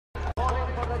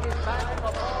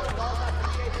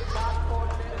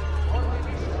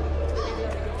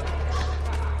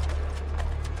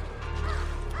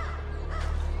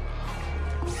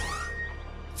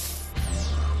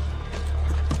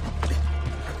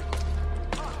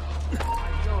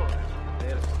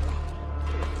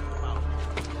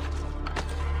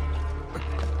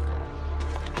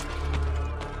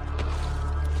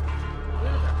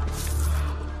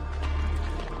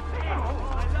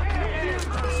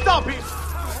Stop it!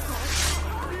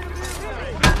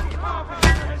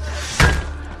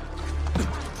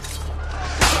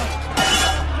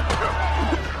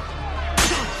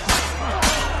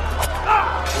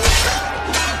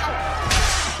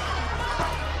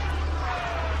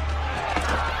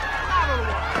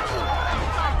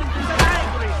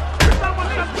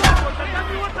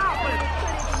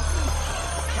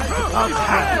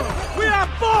 We are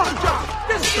borgia!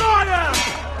 Destroyer!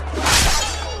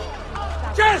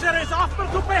 Cesare's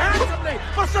offered to pay handsomely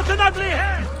for such an ugly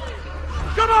head!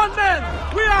 Come on, men!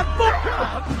 We are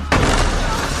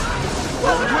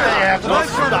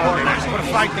Let's for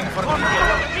fighting for the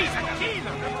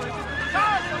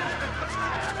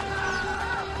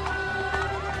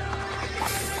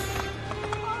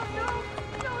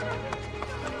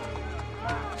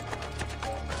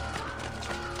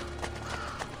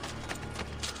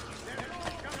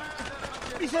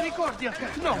Misericordia!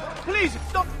 No, please,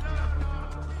 stop!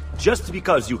 Just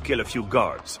because you kill a few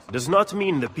guards does not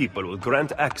mean the people will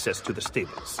grant access to the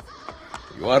stables.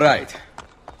 You are right.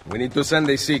 We need to send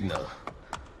a signal.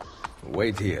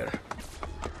 Wait here.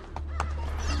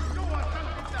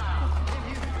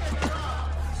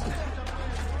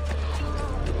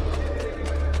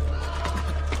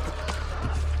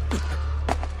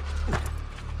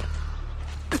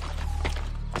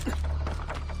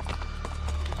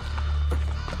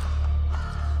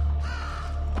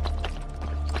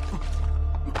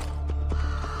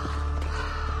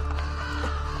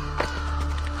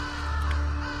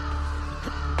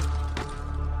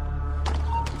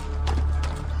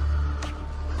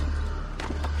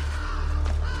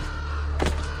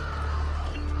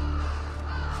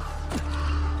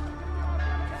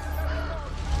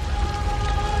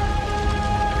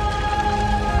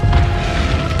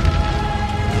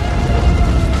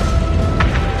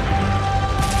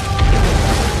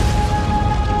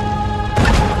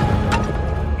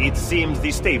 It seems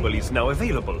the stable is now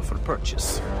available for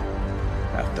purchase.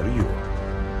 After you.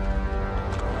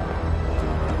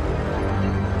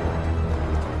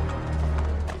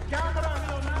 Camera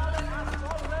Leonale asks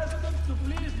all residents to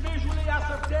please visually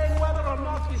ascertain whether or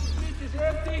not the street is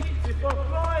empty before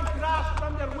throwing grass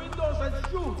from their windows and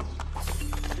shoes.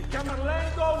 The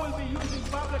Camerlengo will be using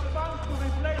public funds to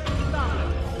replace the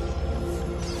establishment.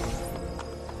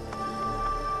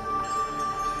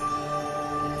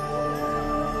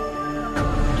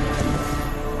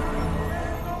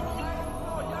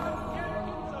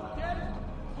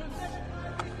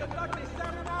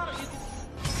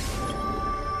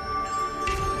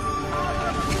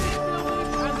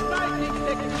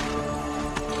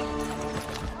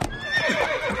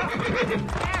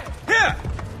 Here!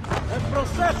 A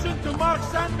procession to mark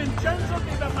San Vincenzo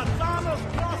di the Mazzanos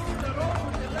crosses the road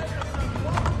with the letter San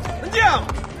Juan. Andiamo!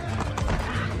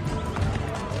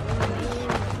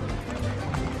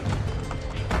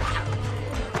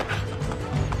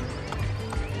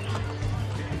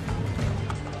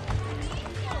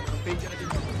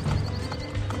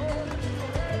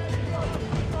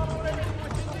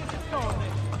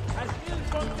 As Il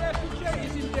Pontefice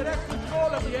is in direct control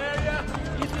of the area,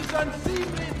 it is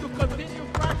unseemly to continue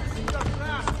practicing your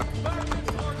craft, virgin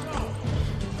or no.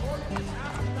 All this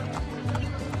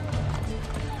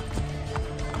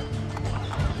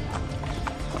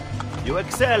You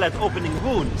excel at opening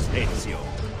wounds, Ezio.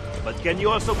 But can you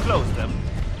also close them?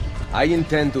 I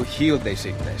intend to heal the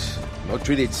sickness, not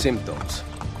treat its symptoms.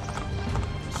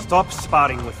 Stop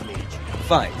sparring with me.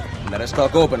 Fine, let us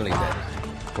talk openly then.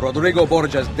 Rodrigo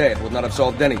Borgia's death would not have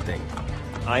solved anything.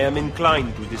 I am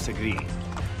inclined to disagree.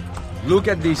 Look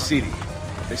at this city,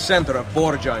 the center of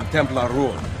Borgia and Templar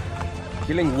ruin.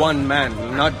 Killing one man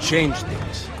will not change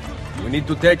things. We need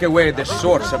to take away the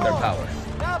source of their power.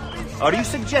 Are you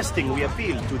suggesting we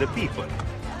appeal to the people?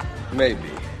 Maybe.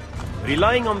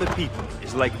 Relying on the people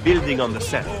is like building on the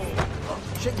sand.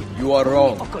 You are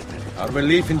wrong. Our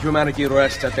belief in humanity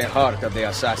rests at the heart of the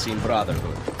assassin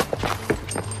Brotherhood.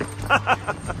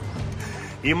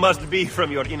 He must be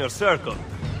from your inner circle.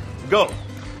 Go,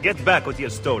 get back what he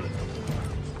has stolen.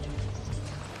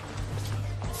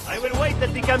 I will wait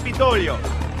at the Campitolio.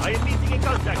 I am meeting a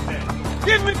contact there.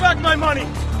 Give me back my money!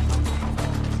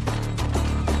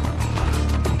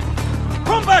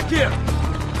 Come back here!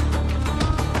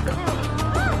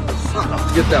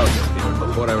 Get out of here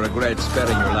before I regret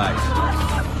sparing your life.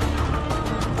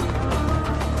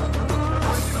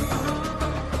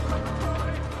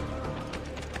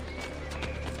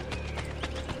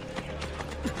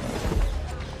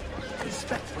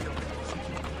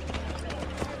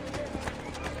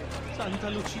 Santa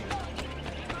Lucia.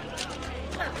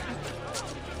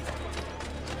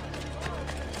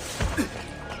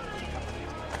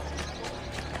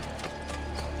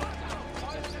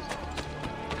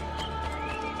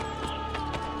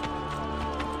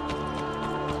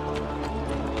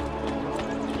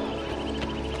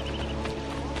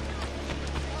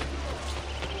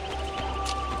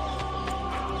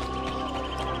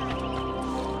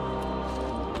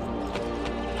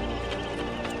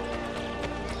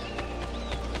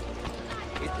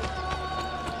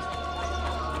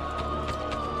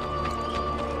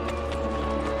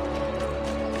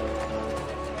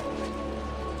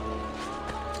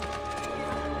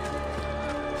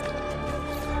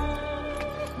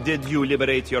 Did you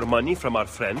liberate your money from our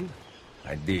friend?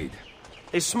 I did.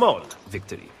 A small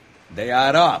victory. They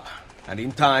add up, and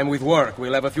in time with work,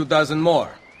 we'll have a few dozen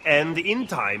more. And in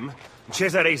time,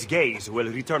 Cesare's gaze will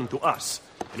return to us,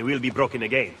 and we'll be broken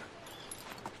again.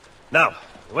 Now,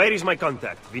 where is my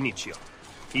contact, Vinicio?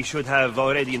 He should have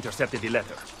already intercepted the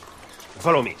letter.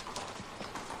 Follow me.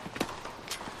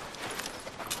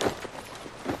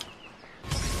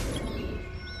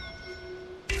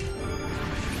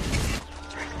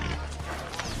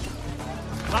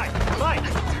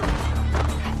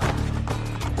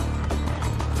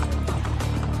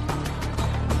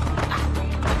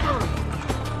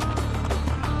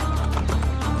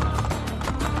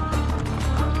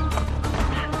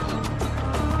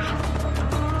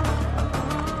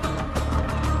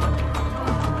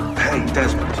 Hey,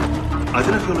 Desmond. I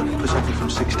don't know if you're looking for something from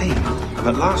 16,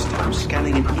 but last time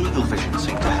scanning in eagle vision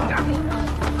seemed to help.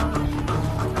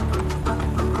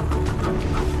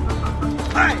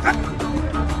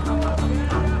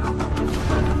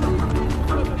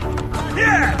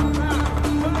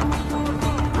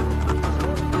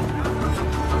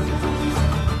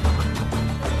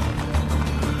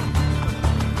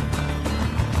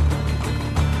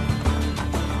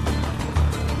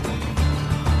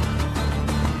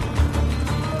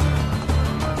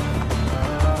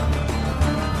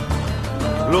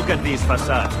 Look at these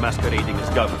facades masquerading as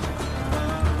government.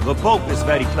 The Pope is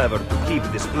very clever to keep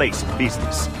this place in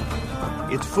business.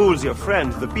 It fools your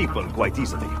friend, the people, quite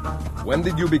easily. When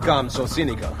did you become so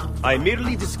cynical? I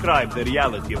merely describe the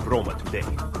reality of Roma today.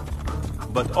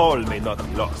 But all may not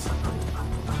be lost.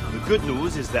 The good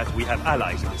news is that we have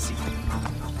allies in the city.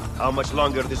 How much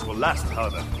longer this will last,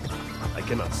 however, I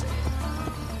cannot say.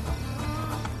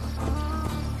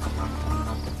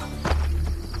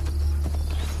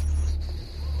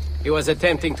 He was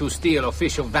attempting to steal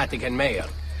official Vatican mail.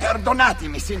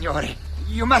 Perdonatemi, signore.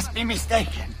 You must be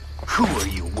mistaken. Who are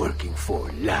you working for,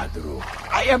 ladro?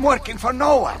 I am working for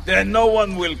no one. Then no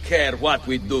one will care what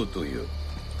we do to you.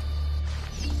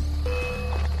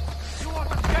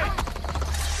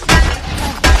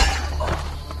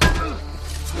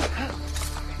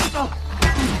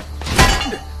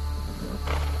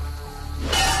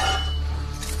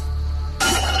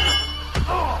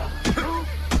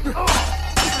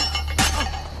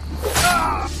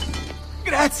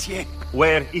 Grazie.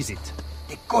 Where is it?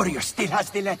 The courier still has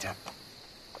the letter.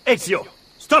 Ezio,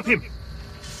 stop him!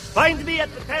 Find me at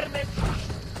the Terme.